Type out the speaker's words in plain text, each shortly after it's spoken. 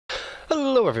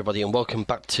Hello everybody and welcome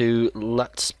back to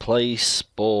Let's Play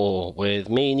Spore with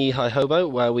me, Knee-High Hobo,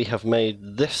 where we have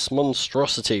made this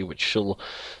monstrosity which shall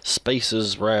space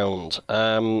us round.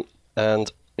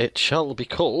 And it shall be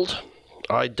called,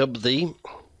 I dub thee,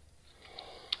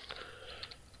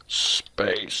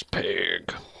 Space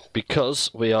Pig,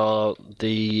 because we are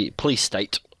the police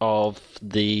state of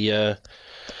the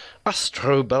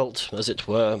Astro Belt, as it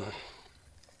were.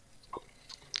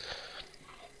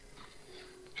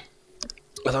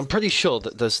 And I'm pretty sure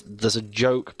that there's a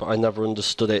joke, but I never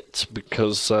understood it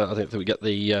because I don't think we get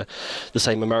the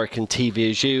same American TV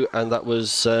as you, and that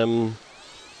was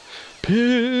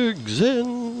pigs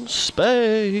in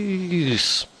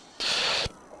space.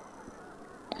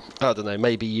 I don't know.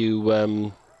 Maybe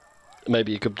you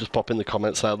could just pop in the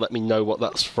comments there. Let me know what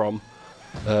that's from.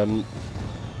 Let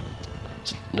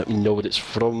me know what it's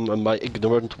from and my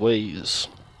ignorant ways.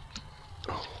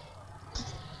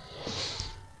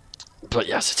 But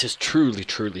yes, it is truly,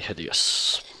 truly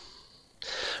hideous.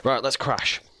 Right, let's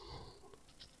crash.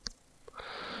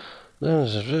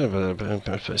 Galaxy,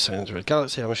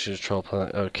 how much is troll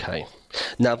planet? Okay.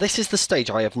 Now, this is the stage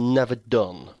I have never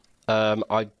done.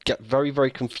 I get very,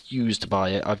 very confused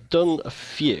by it. I've done a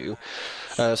few.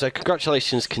 So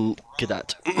congratulations,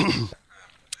 Cadet.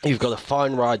 You've got a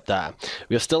fine ride there.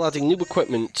 We are still adding new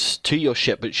equipment to your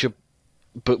ship,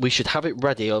 but we should have it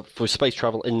ready for space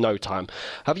travel in no time.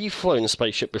 Have you flown a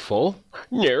spaceship before?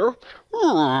 No.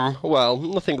 Well,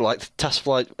 nothing like the test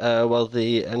flight. Well,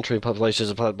 the entry population is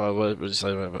applied by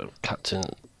Captain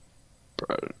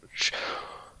Broach.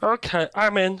 Okay,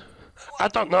 I'm in. I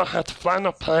don't know how to fly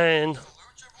no plane.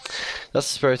 That's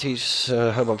the spirit each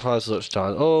Hobon flies such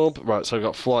time. Oh, right, so I've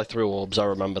got fly through orbs. I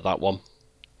remember that one.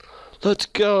 Let's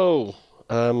go.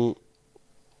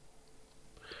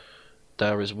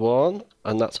 There is one,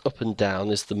 and that's up and down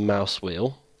is the mouse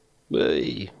wheel.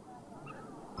 Whee.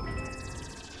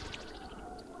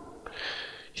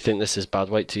 You think this is bad?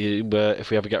 Wait till you, if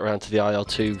we ever get around to the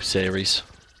IL2 series.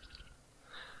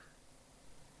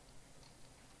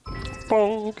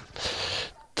 Bong.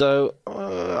 So,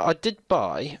 I did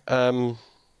buy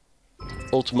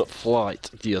Ultimate Flight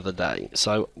the other day,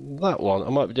 so that one, I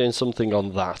might be doing something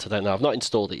on that. I don't know. I've not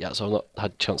installed it yet, so I've not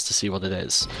had a chance to see what it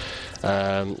is.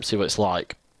 See what it's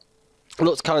like. It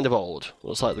looks kind of old.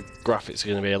 Looks like the graphics are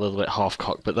going to be a little bit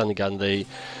half-cocked, but then again, the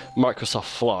Microsoft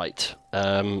Flight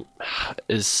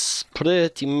is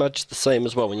pretty much the same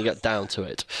as well when you get down to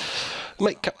it.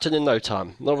 Make captain in no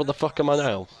time. Now what the fuck am I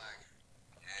now?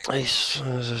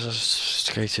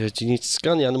 Sophisticated. You need to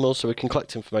scan the animals so we can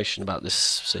collect information about this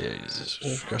series.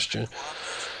 Question.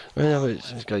 Whenever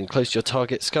it's getting close to your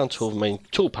target, scan tool main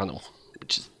tool panel,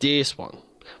 which is this one.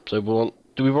 So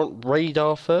do we want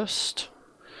radar first?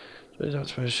 To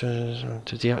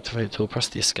deactivate the tool, press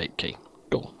the escape key.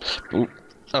 Go.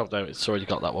 Oh no, it's already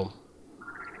got that one.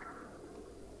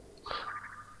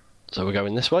 So we're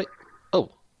going this way. Oh.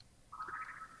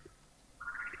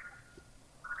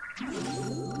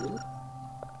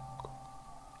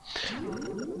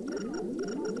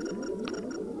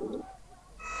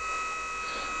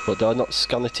 But do I not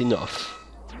scan it enough?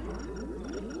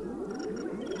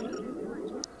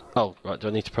 Oh, right, do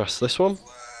I need to press this one?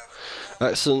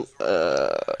 Excellent.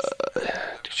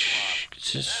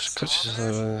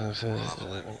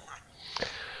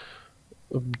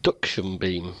 Abduction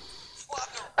beam.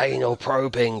 Anal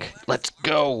probing. Let's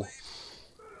go.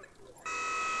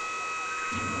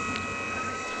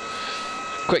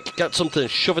 Quick, get something,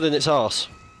 shove it in its arse.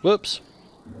 Whoops.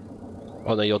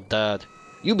 Oh no, you're dead.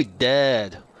 You be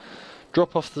dead.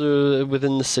 Drop off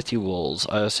within the city walls.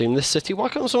 I assume this city. Why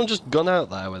can't someone just gun out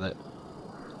there with it?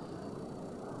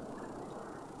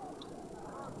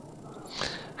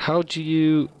 How do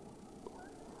you...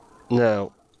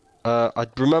 Now, I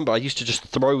remember I used to just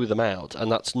throw them out,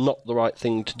 and that's not the right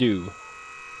thing to do.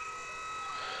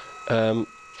 There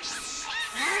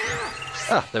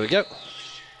we go.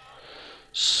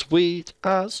 Sweet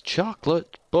as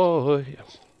chocolate, boy.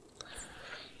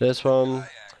 There's one.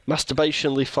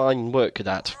 Masturbationally fine work,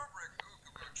 Cadet.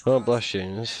 Oh, bless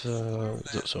you.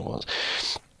 That's what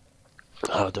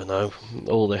I don't know.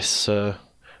 All this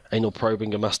anal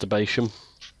probing and masturbation.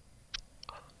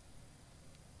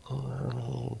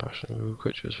 Hand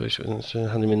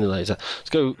him in the laser.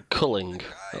 Let's go culling.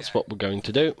 That's what we're going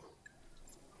to do.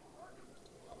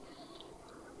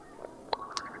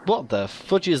 What the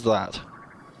fudge is that?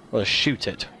 I'm gonna shoot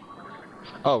it.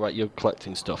 Oh right, you're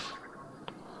collecting stuff.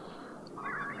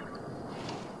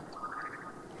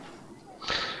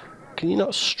 Can you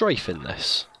not strafe in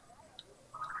this?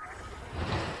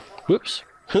 Whoops.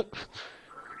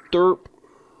 Derp.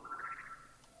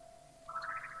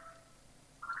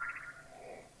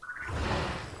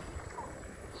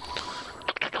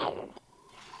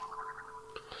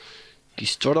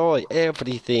 Destroy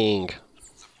everything.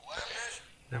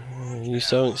 You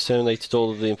exterminated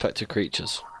all of the infected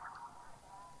creatures.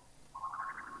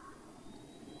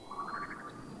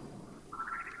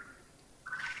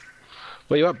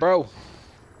 Where you at, bro?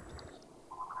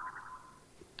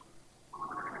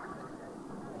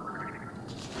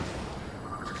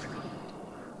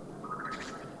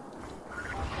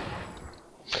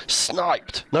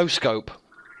 Sniped! No scope.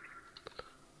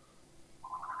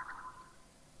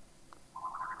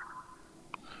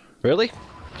 Really?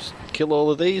 Just kill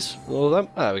all of these? All of them?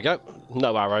 There we go.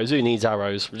 No arrows. Who needs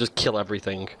arrows? We'll just kill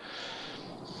everything.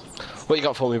 What you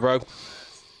got for me, bro?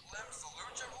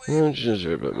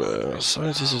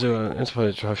 Scientists do an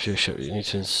enterprise drive your ship. You need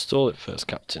to install it first,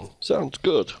 Captain. Sounds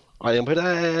good. I am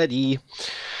ready.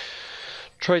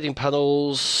 Trading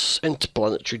panels,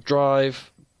 interplanetary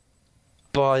drive.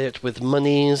 Buy it with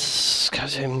monies.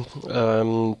 I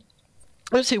don't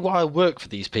see why I work for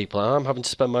these people. I'm having to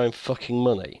spend my own fucking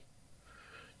money.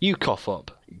 You cough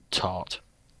up, you tart.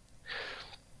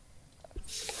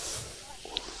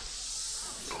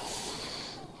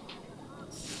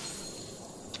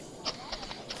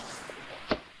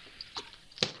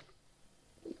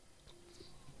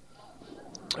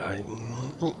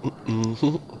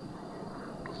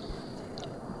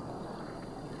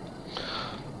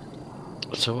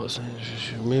 So what's it?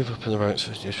 You move up in the ranks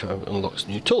as you unlocks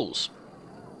new tools.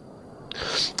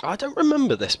 I don't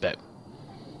remember this bit.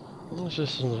 What's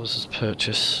this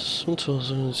purchase? Some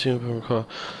tools require,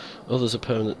 others are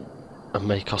permanent and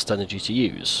may cost energy to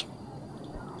use.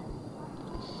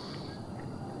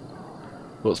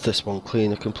 What's this one?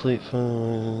 Clean a complete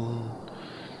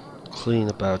clean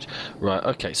a badge. Right,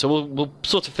 okay, so we'll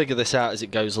sort of figure this out as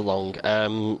it goes along.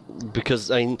 Because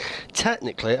I mean,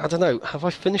 technically, I don't know, have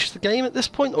I finished the game at this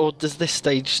point, or does this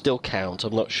stage still count?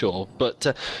 I'm not sure.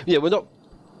 But yeah, we're not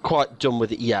quite done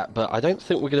with it yet, but I don't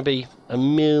think we're going to be a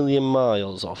million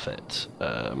miles off it,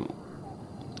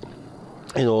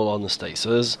 in all honesty. So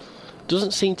there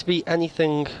doesn't seem to be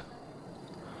anything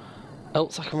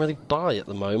else I can really buy at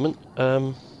the moment,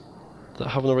 that I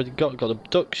haven't already got. Got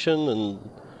abduction and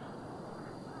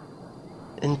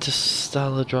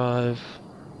interstellar drive.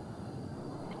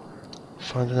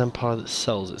 Find an empire that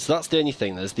sells it. So that's the only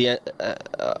thing. There's the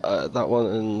that one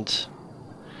and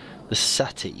the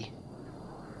SETI.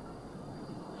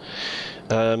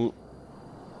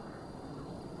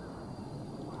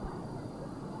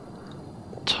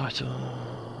 Title.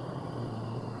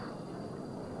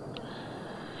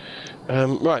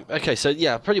 Right, okay, so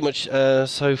yeah, pretty much,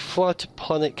 so fly to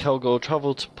planet Kelgor,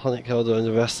 travel to planet Kelgor and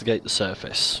investigate the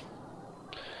surface.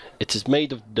 It is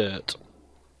made of dirt.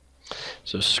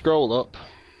 So scroll up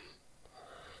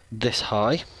this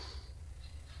high,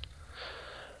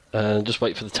 and just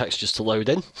wait for the text just to load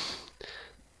in.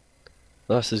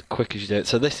 That's as quick as you do it.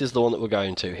 So this is the one that we're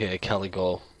going to here,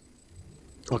 Caligor.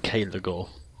 Or Caligor,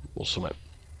 or something.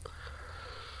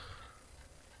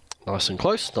 Nice and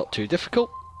close, not too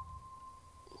difficult.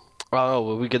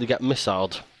 Oh, are we going to get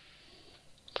missiled?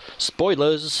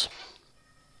 Spoilers!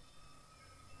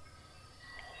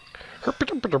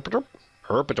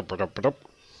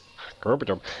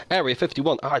 Area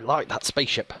 51. I like that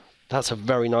spaceship. That's a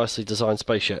very nicely designed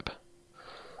spaceship.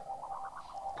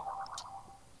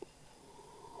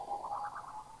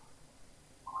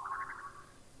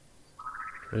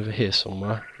 Over here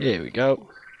somewhere. Here we go.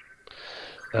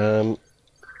 Oh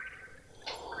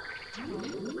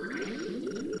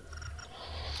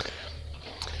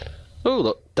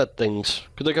look, dead things.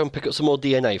 Could I go and pick up some more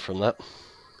DNA from that?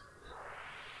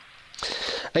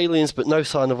 Aliens, but no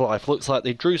sign of life. Looks like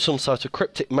they drew some sort of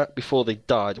cryptic map before they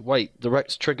died. Wait, the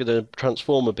Rex triggered a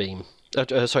transfer beam.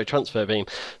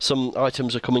 Some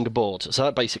items are coming aboard. So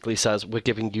that basically says we're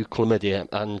giving you chlamydia,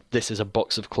 and this is a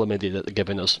box of chlamydia that they're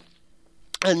giving us.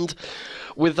 And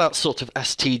with that sort of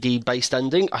STD-based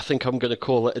ending, I think I'm going to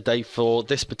call it a day for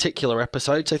this particular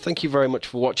episode. So thank you very much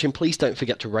for watching. Please don't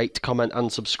forget to rate, comment,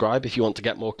 and subscribe if you want to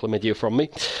get more chlamydia from me.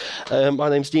 My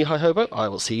name's Hobon. I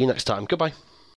will see you next time. Goodbye.